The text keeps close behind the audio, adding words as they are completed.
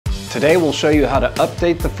Today we'll show you how to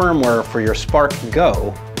update the firmware for your Spark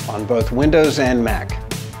Go on both Windows and Mac.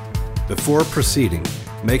 Before proceeding,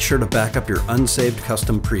 make sure to back up your unsaved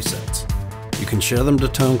custom presets. You can share them to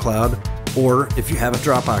ToneCloud, or if you have a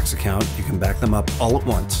Dropbox account, you can back them up all at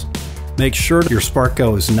once. Make sure your Spark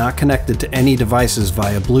Go is not connected to any devices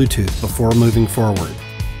via Bluetooth before moving forward.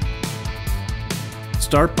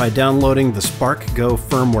 Start by downloading the Spark Go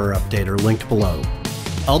firmware updater linked below.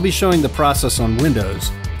 I'll be showing the process on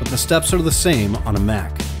Windows, but the steps are the same on a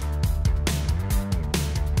Mac.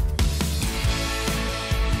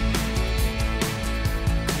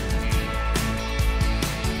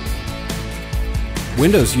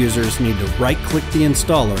 Windows users need to right-click the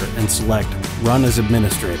installer and select Run as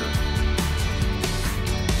Administrator.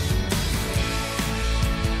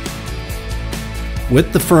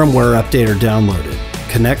 With the firmware updater downloaded,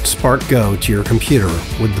 connect Spark Go to your computer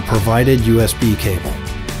with the provided USB cable.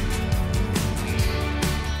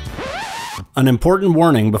 An important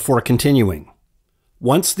warning before continuing.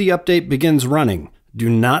 Once the update begins running, do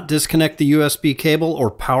not disconnect the USB cable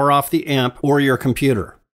or power off the amp or your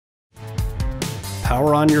computer.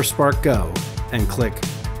 Power on your Spark Go and click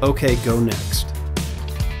OK, Go Next.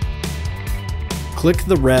 Click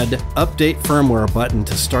the red Update Firmware button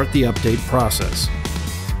to start the update process.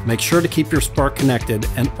 Make sure to keep your Spark connected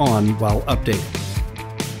and on while updating.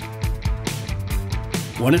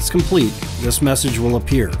 When it's complete, this message will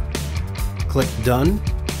appear. Click Done,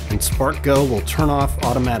 and Spark Go will turn off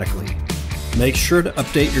automatically. Make sure to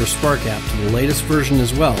update your Spark app to the latest version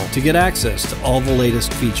as well to get access to all the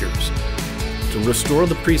latest features. To restore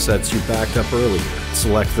the presets you backed up earlier,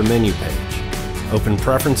 select the menu page. Open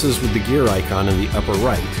Preferences with the gear icon in the upper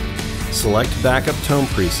right. Select Backup Tone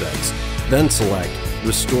Presets, then select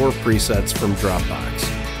Restore Presets from Dropbox.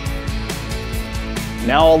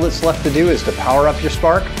 Now all that's left to do is to power up your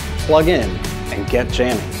Spark, plug in, and get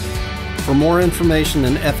jamming. For more information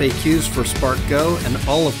and FAQs for Spark Go and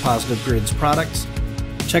all of Positive Grid's products,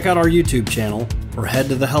 check out our YouTube channel or head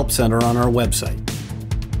to the Help Center on our website.